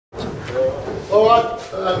All right,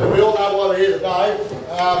 we all know why we're here today.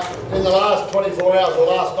 In the last 24 hours or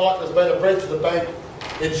last night, there's been a breach of the bank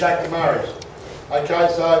in Shakti Murray's. Okay,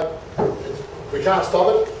 so we can't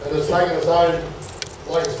stop it, and it's taken its own,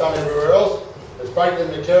 like it's done everywhere else. It's breaking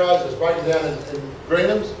in Makeros, it's breaking down in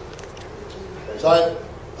Greenham's. So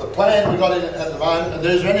the plan we've got in at the moment, and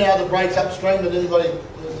is there any other breaks upstream that anybody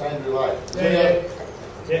is saying relate? Yeah,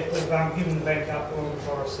 we've given the bank up along the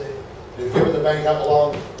forest there. You've given the bank up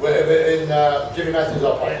along in Jimmy Matthews'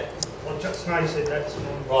 operation? Yeah, well, just Snow said that this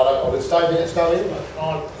morning. Right, I'll stay in.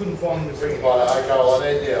 I couldn't find him to bring it. Right, okay, well,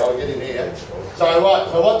 I'll get in here. So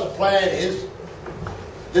what the plan is,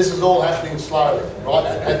 this is all happening slowly, right?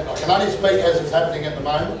 And I can only speak as it's happening at the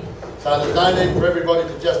moment, so there's no need for everybody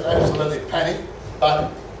to just absolutely panic,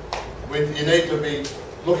 but you need to be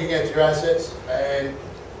looking at your assets and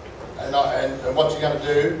what you're going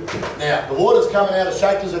to do. Now, the water's coming out of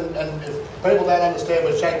Shakers, and if people don't understand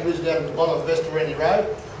where Shaker is down at the bottom of Vestereni Road,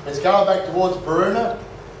 it's going back towards Baruna,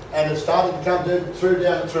 and it's starting to come down through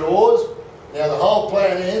Oars. Now, the whole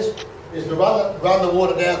plan is to run the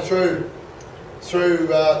water down through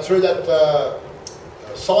that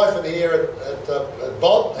siphon here at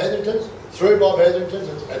Bob Hetherington's, through Bob Hetherington's.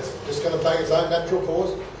 It's just going to take its own natural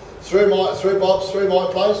course through Bob's, through my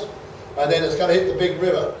place. And then it's going to hit the big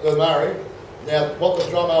river, the Murray. Now, what the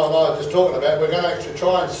Dromo and I are just talking about, we're going to actually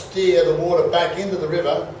try and steer the water back into the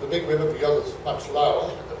river, the big river, because it's much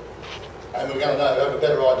lower. And we're going to have a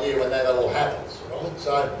better idea when that all happens, right?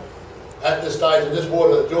 So, at this stage, and this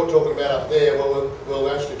water that you're talking about up there, we'll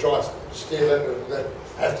actually try and steer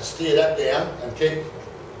steer that down and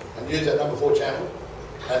use that number 4 channel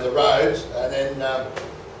and the roads, and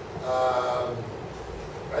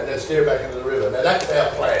then steer back into the river. Now that's our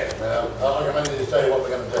plan. Now I can only just tell you what we're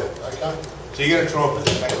going to do. Okay. So you're going to try and put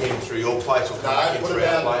this back in through your place, or put it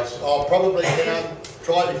down. I'll probably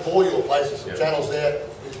try before your place. There's some channels there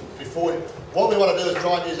before. What we want to do is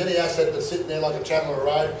try and use any asset that's sitting there like a channel or a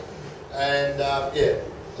road, and yeah,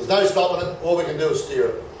 there's no stopping it. All we can do is steer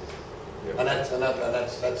it, and that's the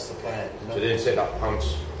plan. You know? So then set up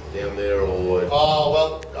pumps down there, or oh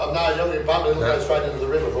well, no, you don't get pumped. It'll go straight into the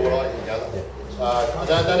river for what I can gather. And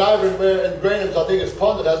then over in Greenham's, I think it's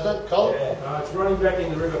ponded, hasn't it, Colin? Yeah, it's running back in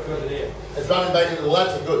the river further down. It's running back into the, well,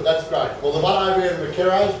 that's good, that's great. Well, the one over here in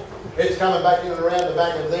Makeros, it's coming back in and around the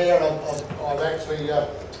back of there, and I've actually, I've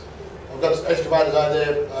got excavators over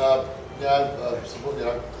there,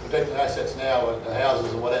 protecting assets now, and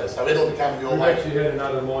houses and whatever, so it'll be coming your way. We've actually had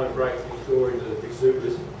another minor breakthrough story into the big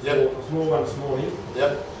supers. A small one this morning.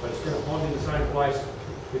 Yep. But it's going to pond in the same place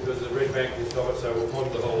because the red bank is got it, so we'll pond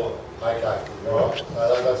the whole lot. Okay, all right,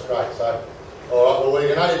 that's great. So, all right, well, we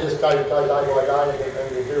can only just go day by day and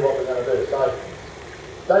do what we're going to do. So,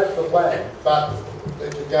 that's the plan. But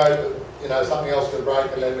it could go, something else could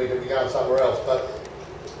break, and then we could be going somewhere else. But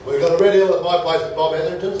we've got a red hill at my place at Bob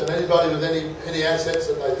Hetherington's, and anybody with any assets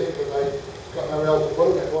that they think that they've got nowhere else to put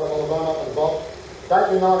them, they're quite all run up and Bob. Back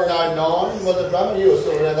in 1909, was it, Drummer? You were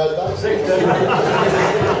still around those days? 16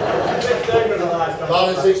 was the last time.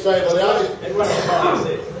 1916, well, the only... It wasn't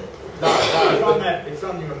No. It's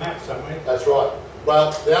on your map somewhere. That's right.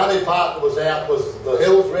 Well, the only part that was out was the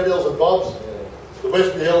hills, Red Hills and Bob's, the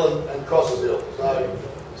Westby Hill and Crosses Hill.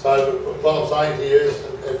 So what I'm saying to you is,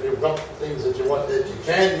 if you've got things that you want, that you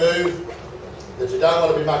can move, that you don't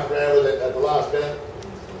want to be mucking around with it at the last minute,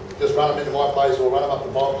 just run them into my place or run them up to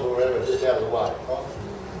Bob's or wherever, just out of the way. Right?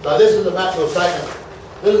 So this is the map that was taken.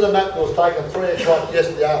 This is the map that was taken 3 o'clock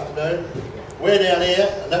yesterday afternoon. We're down here,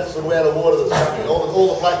 and that's the amount of water that's coming.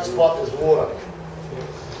 All the black spot is water.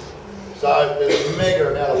 So there's a mega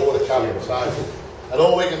amount of water coming. So, and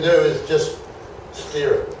all we can do is just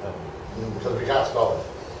steer it, because we can't stop it.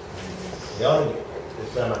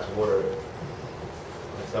 There's so much water,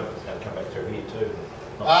 something's going to come back through here too.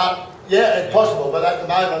 Yeah, it's possible, but at the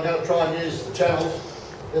moment I'm going to try and use the channels.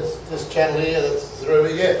 This channel here that's through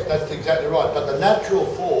here. Yes, that's exactly right. But the natural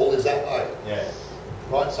fall is that way. Yeah.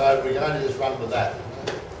 Right, so we can only just run with that.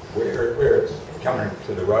 Where it's coming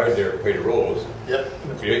to the road there at Peter Raw's, yep.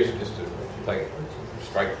 It'd be easy just to take it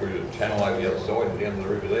straight through the channel over the other side and down to the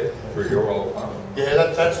river there, through your old farm. Yeah,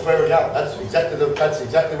 that's where we're going. That's exactly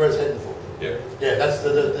where it's heading for. Yeah. Yeah,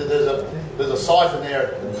 there's a siphon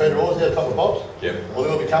there at Peter Raw's there, top of Bob's. Yep. Well,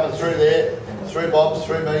 we'll be coming through there, through Bob's,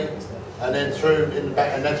 through me, and then through in the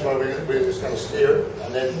back, and that's where we're just going to steer it,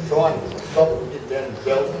 and then try and stop it and get down in the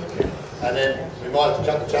belt. And then we might have to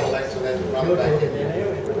cut the channel lengths and then run it back in. Yeah.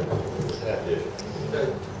 So,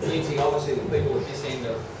 Lindsay, obviously the people at this end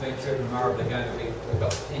of Benjeroop and Murray are going to be, we've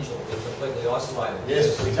got potential to be completely isolated.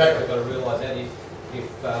 Yes, exactly. We've got to realise that if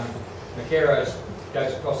Macaro's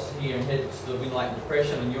goes across here and heads to the Wind Lake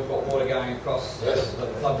Depression, and you've got water going across the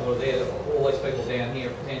floodwater there. All these people down here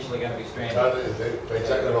are potentially going to be stranded. Totally,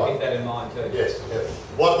 exactly right. Keep that in mind too. Yes, yes.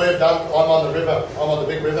 What we've done, I'm on the river, I'm on the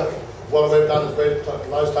big river. What we've done is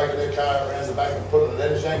Lowe's taken their car around the back and put it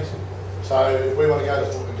at Eddershanks. So if we want to go out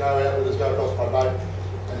with us, go across by boat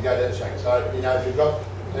and go to Eddershanks. So, you know, if you've got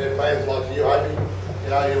plans like you, Opie, you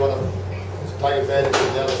know, you want to take advantage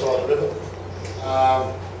of the other side of the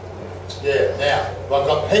river. Yeah, now, I've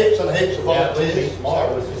got heaps and heaps of volunteers.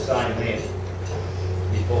 I was just saying then,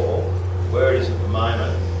 before, where it is at the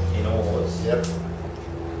moment in Oars. Yep.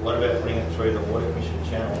 What about putting it through the Water Commission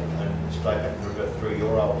channel and straight back the river through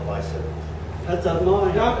your old place? That's a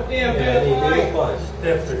mine. Dump it down, Benjeroop.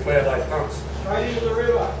 Definitely clear those pumps. Straight into the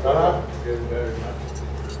river. No.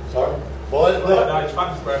 Sorry? Boy, No, it's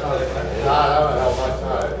pumps, bro.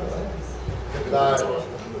 No.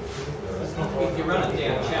 If you run it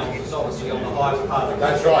down channels, it's obviously on the highest part of the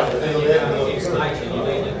That's right. Then you can't get extension, you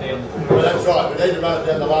need it down. Well, that's right. We need to run it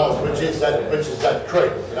down the lowest, which is that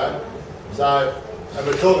creek, you know. So, and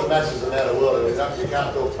we're talking masses amount of water. You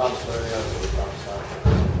can't talk pumps or any other sort of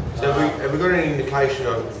pumps. So have we got any indication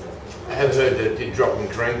on, I have heard that it did drop in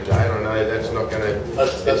Karen today, and I know that's not going to,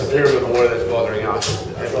 that's a pyramid of water that's bothering us.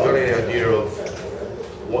 Have we got any idea of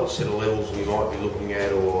what sort of levels we might be looking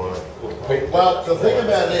at, or? Well, the thing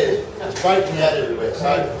about it is, it's breaking out everywhere.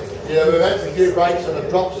 So, you know, we've had a few breaks and it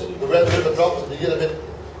drops, the river drops and you get a bit,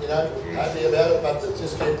 you know, happy about it, but it's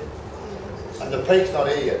just been, and the peak's not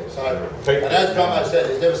here yet. So, and as Gomo said,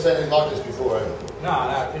 he's never seen anything like this before.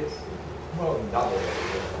 No, it's more than double.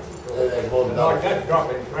 More than Like double. that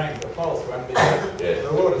drop in Crank, the false one, because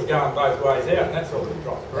the water's going both ways out, and that's all the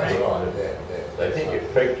drop. That's Crank. right, yeah. They think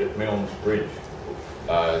it peaked at Milnes Bridge,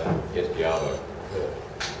 yesterday.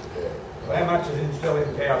 How much is in still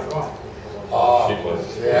in Powers Line? Oh,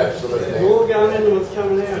 yeah, absolutely. More going in than what's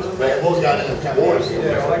coming out. Water's going in and coming out.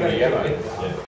 Yeah, well, they got to get